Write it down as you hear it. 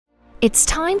It's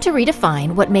time to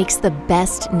redefine what makes the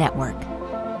best network.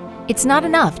 It's not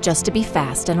enough just to be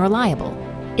fast and reliable.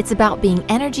 It's about being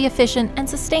energy efficient and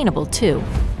sustainable too.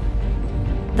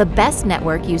 The best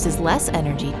network uses less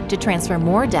energy to transfer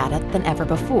more data than ever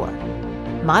before.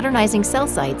 Modernizing cell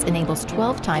sites enables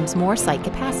 12 times more site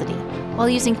capacity, while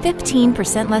using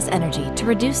 15% less energy to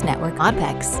reduce network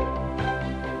OpEx.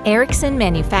 Ericsson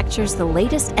manufactures the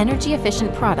latest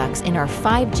energy-efficient products in our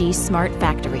 5G smart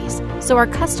factories, so our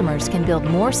customers can build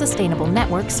more sustainable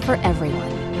networks for everyone.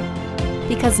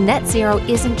 Because net zero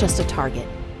isn't just a target,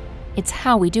 it's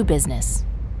how we do business.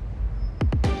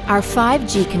 Our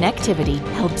 5G connectivity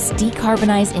helps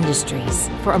decarbonize industries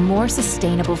for a more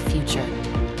sustainable future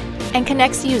and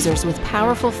connects users with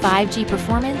powerful 5G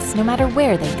performance no matter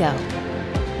where they go.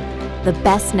 The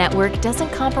best network doesn't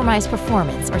compromise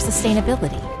performance or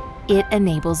sustainability. It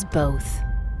enables both,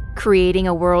 creating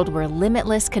a world where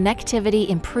limitless connectivity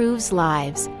improves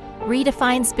lives,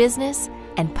 redefines business,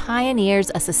 and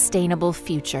pioneers a sustainable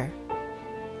future.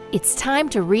 It's time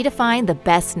to redefine the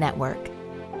best network.